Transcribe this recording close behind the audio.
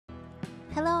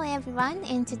Hello everyone,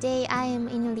 and today I am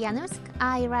in Ulyanovsk.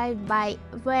 I arrived by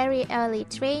very early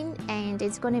train and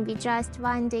it's gonna be just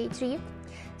one day trip.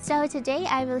 So today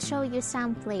I will show you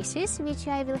some places which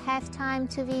I will have time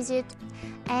to visit.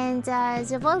 And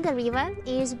the Volga river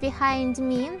is behind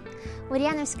me.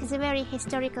 Ulyanovsk is a very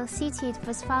historical city. It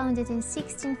was founded in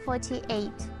 1648.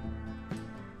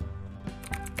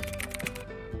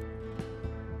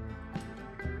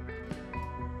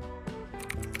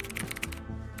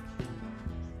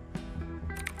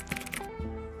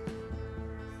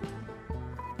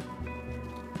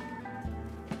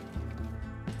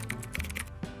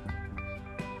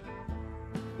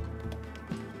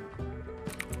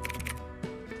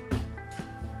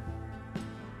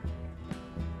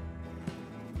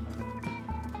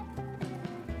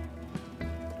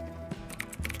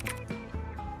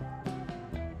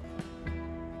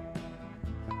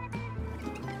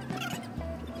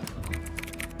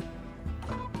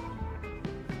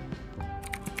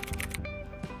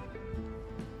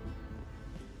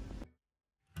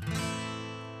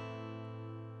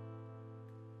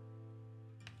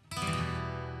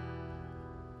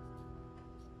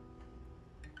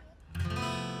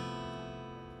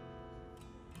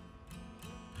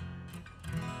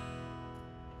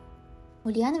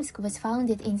 Ulyanovsk was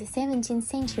founded in the 17th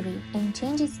century and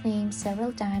changed its name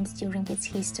several times during its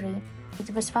history.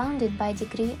 It was founded by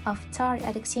decree of Tsar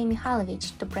Alexei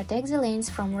Mikhailovich to protect the lands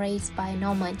from raids by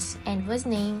nomads and was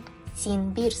named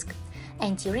Simbrisk,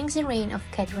 and during the reign of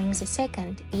Catherine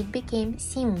II it became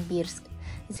Simbrisk.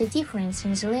 The difference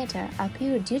in the letter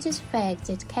occurred due to the fact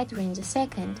that Catherine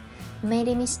II made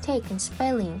a mistake in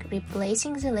spelling,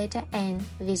 replacing the letter N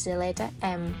with the letter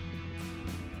M.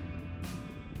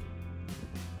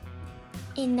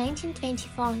 In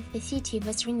 1924, the city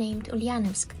was renamed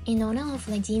Ulyanovsk in honor of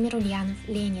Vladimir Ulyanov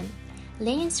Lenin.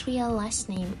 Lenin's real last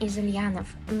name is Ulyanov.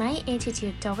 My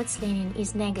attitude towards Lenin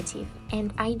is negative,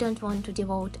 and I don't want to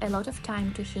devote a lot of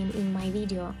time to him in my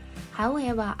video.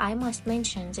 However, I must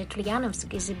mention that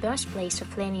Ulyanovsk is the birthplace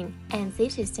of Lenin, and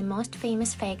this is the most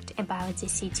famous fact about the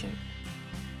city.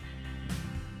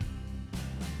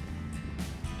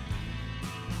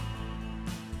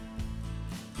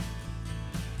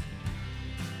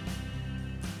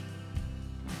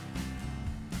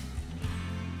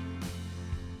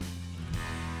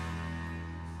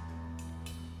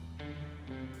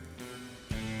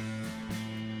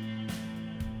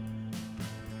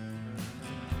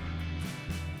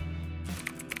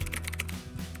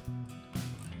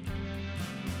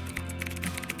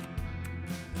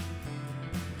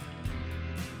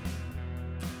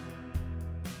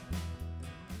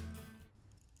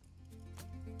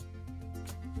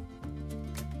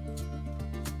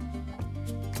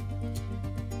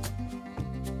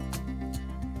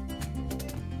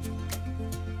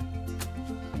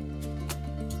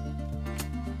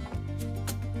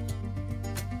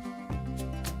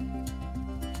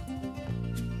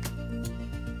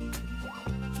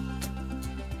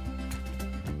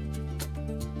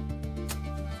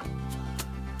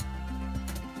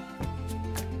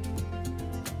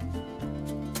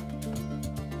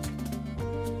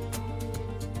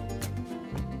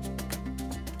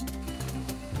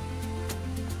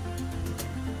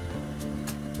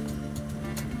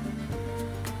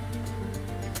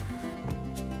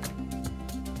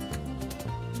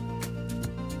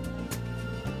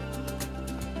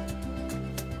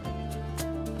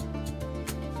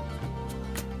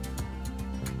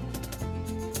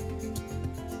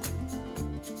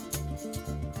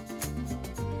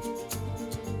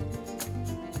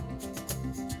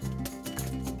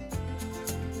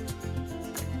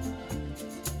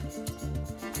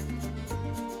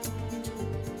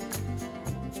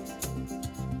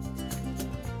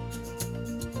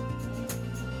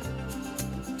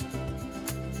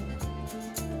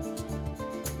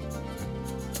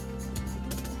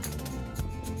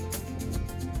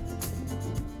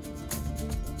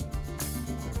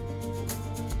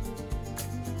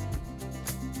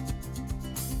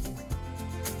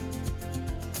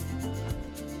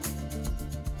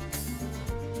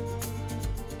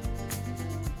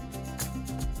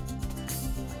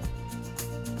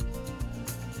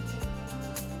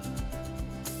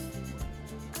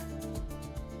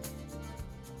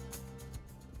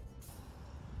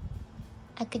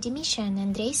 Academician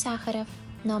Andrei Sakharov,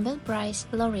 Nobel Prize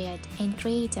laureate and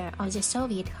creator of the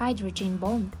Soviet hydrogen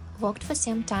bomb, worked for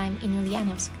some time in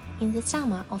Ulyanovsk. In the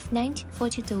summer of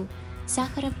 1942,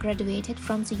 Sakharov graduated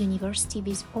from the university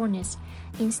with honors.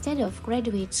 Instead of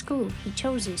graduate school, he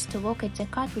chooses to work at the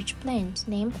cartridge plant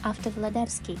named after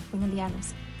Vladarsky in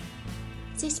Ulyanovsk.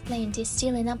 this plant is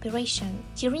still in operation.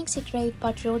 During the Great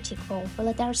Patriotic War,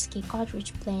 Volodyarsky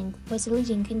cartridge plant was a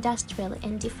leading industrial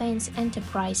and defense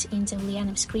enterprise in the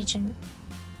Ulyanovsk region.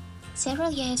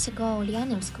 Several years ago,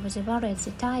 Ulyanovsk was awarded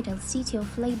the title City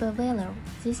of Labor Valor.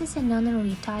 This is an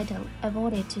honorary title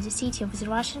awarded to the city of the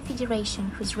Russian Federation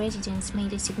whose residents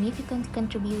made a significant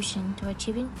contribution to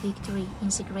achieving victory in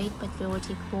the Great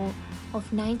Patriotic War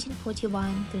of 1941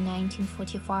 to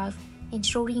 1945,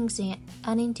 ensuring the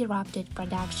uninterrupted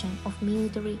production of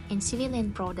military and civilian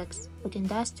products with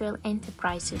industrial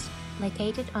enterprises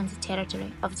located on the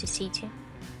territory of the city.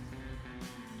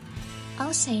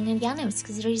 Also in Ulyanovsk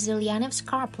there is the Ulyanovsk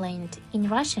Car Plant. In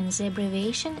Russian the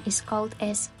abbreviation is called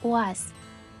as UAZ.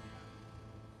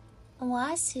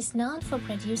 UAZ is known for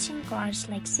producing cars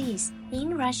like these.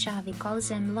 In Russia we call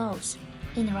them loaves.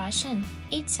 In Russian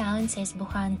it sounds as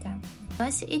bukhanka,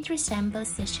 because it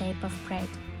resembles the shape of bread.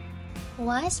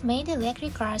 UAZ made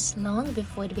electric cars long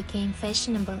before it became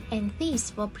fashionable, and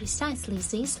these were precisely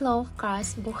these loaf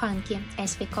cars, bukhanki,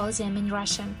 as we call them in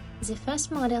Russian. The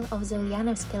first model of the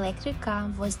Ulyanovsk electric car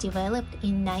was developed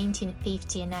in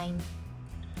 1959.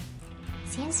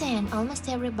 Since then, almost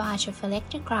every batch of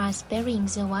electric cars bearing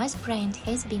the UAZ brand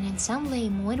has been in some way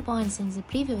more advanced than the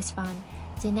previous one.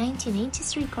 The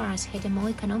 1983 cars had a more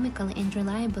economical and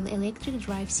reliable electric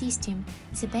drive system.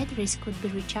 The batteries could be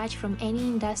recharged from any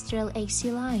industrial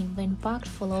AC line when parked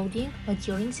for loading or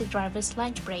during the driver's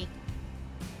lunch break.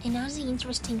 Another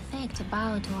interesting fact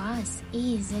about UAZ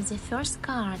is that the first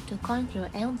car to conquer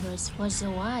Elbrus was the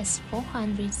UAZ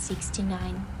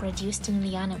 469, produced in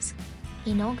Ulyanovsk.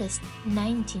 In August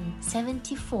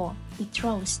 1974, it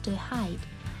rose to a height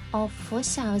of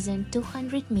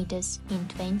 4,200 meters in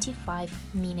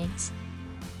 25 minutes.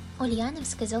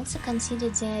 Ulyanovsk is also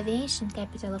considered the aviation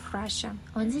capital of Russia.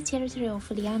 On the territory of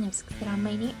Ulyanovsk, there are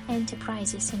many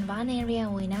enterprises in one area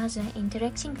or another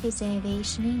interacting with the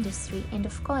aviation industry, and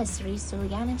of course there is the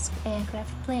Ulyanovsk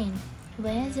aircraft plant,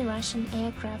 where the Russian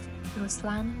aircraft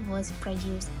Ruslan was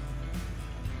produced.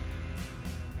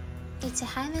 It's a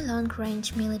highly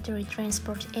long-range military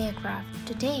transport aircraft.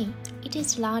 Today, it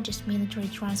is the largest military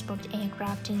transport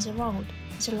aircraft in the world.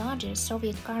 The largest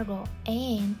Soviet cargo,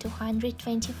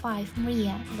 AN-225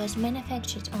 Mriya, was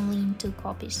manufactured only in 2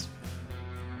 copies.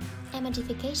 A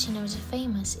modification of the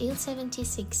famous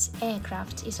Il-76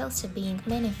 aircraft is also being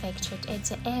manufactured at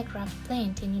the aircraft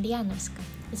plant in Ulyanovsk.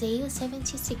 The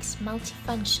Il-76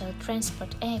 multifunctional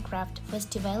transport aircraft was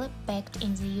developed back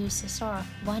in the USSR.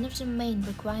 One of the main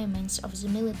requirements of the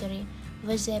military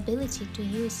was the ability to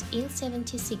use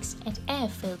Il-76 at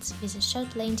airfields with a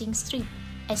short landing strip,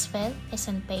 as well as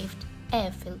unpaved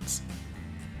airfields.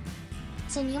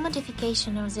 The new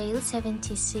modification of the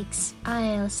Il-76,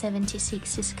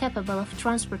 IL-76, is capable of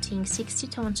transporting 60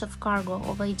 tons of cargo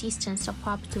over a distance of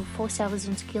up to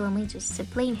 4,000 kilometers. The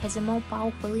plane has a more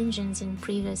powerful engine than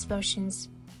previous versions.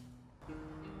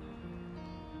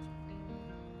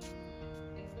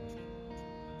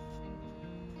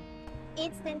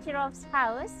 It's Goncharov's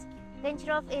house.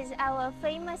 Goncharov is our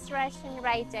famous Russian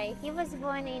writer. He was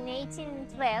born in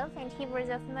 1812 and he was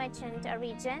of merchant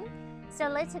origin. So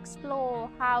let's explore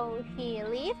how he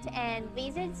lived and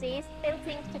visit this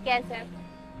building together.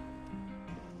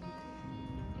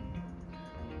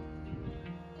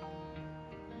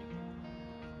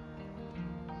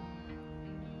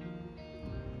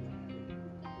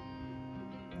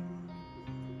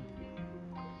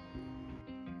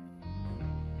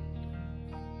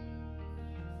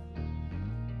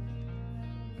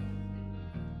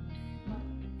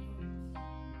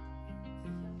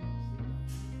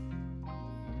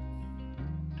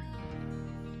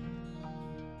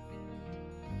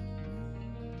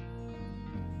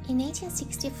 In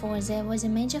 1864 there was a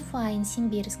major fire in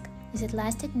Simbrisk that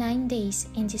lasted 9 days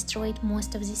and destroyed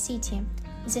most of the city.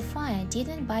 The fire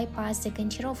didn't bypass the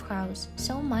Goncharov house,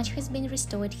 so much has been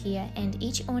restored here and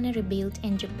each owner rebuilt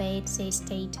and repaired the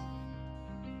estate.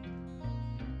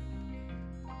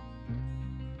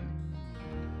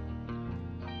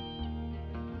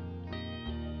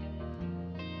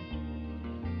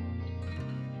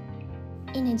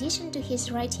 In addition to his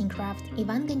writing craft,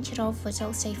 Ivan Goncharov was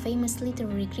also a famous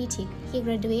literary critic. He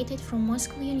graduated from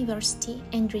Moscow University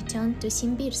and returned to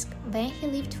Simbrisk, where he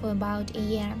lived for about a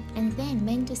year, and then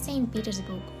went to St.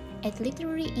 Petersburg. At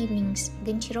literary evenings,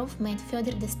 Goncharov met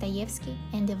Fyodor Dostoevsky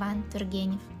and Ivan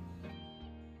Turgenev.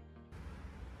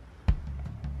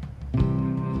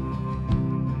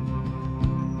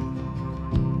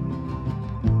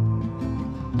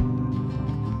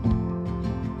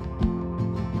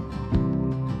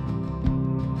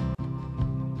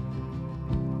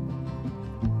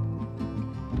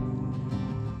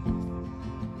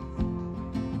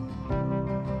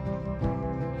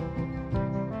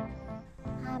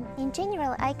 In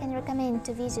general, I can recommend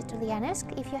to visit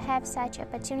Ulyanovsk if you have such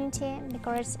opportunity,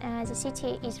 because the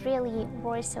city is really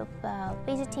worth of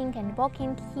visiting and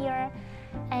walking here,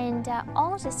 and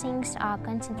all the things are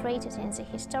concentrated in the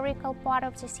historical part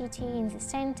of the city, in the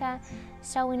center.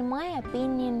 So in my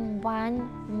opinion,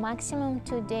 1, maximum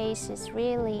 2 days is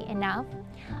really enough.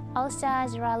 Also,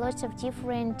 there are lots of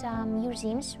different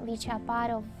museums which are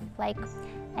part of like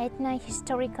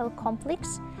ethno-historical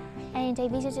complex, and I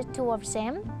visited 2 of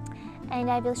them, and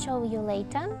I will show you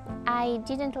later. I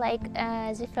didn't like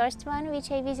the first one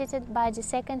which I visited, but the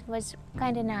second was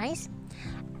kind of nice.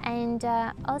 And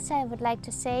also I would like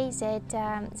to say that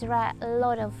there are a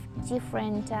lot of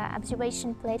different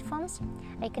observation platforms.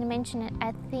 I can mention,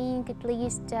 I think, at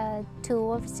least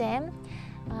 2 of them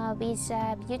with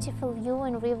a beautiful view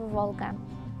on River Volga.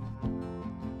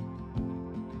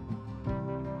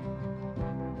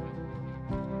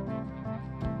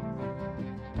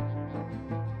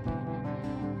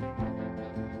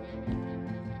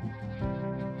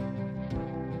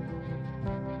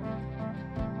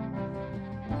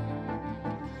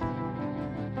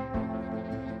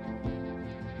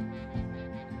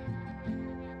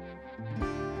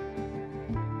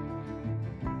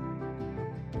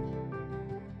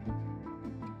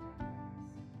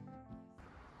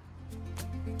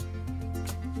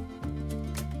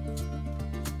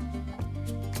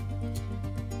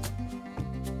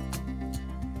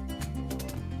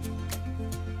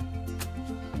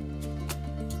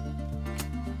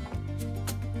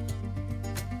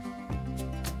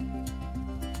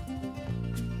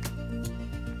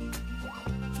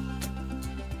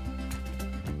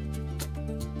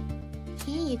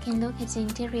 You can look at the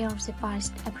interior of the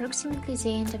past, approximately the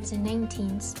end of the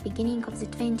 19th, beginning of the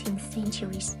 20th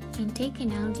centuries, and take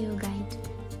an audio guide.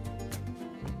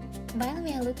 While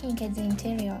we are looking at the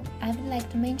interior, I would like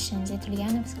to mention that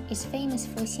Ulyanovsk is famous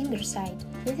for Simbrisk,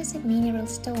 this is a mineral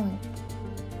stone.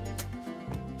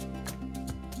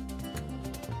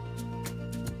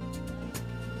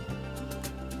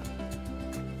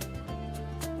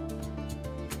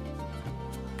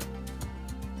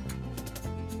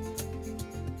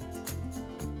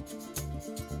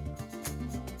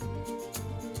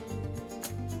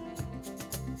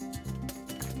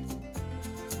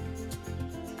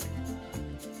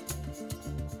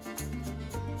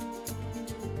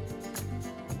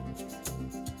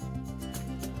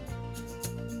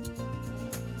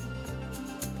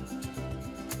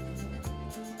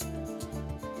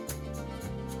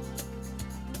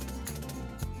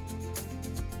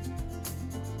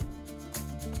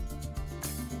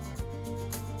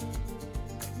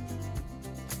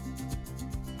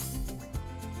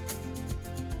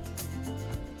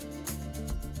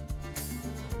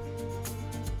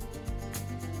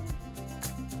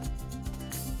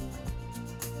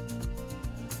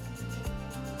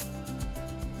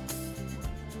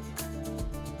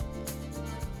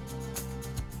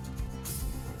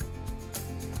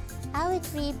 Our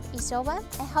trip is over.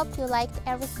 I hope you liked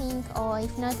everything, or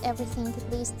if not everything,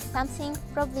 at least something.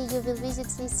 Probably you will visit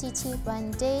this city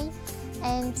one day.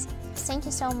 And thank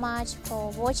you so much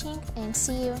for watching, and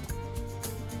see you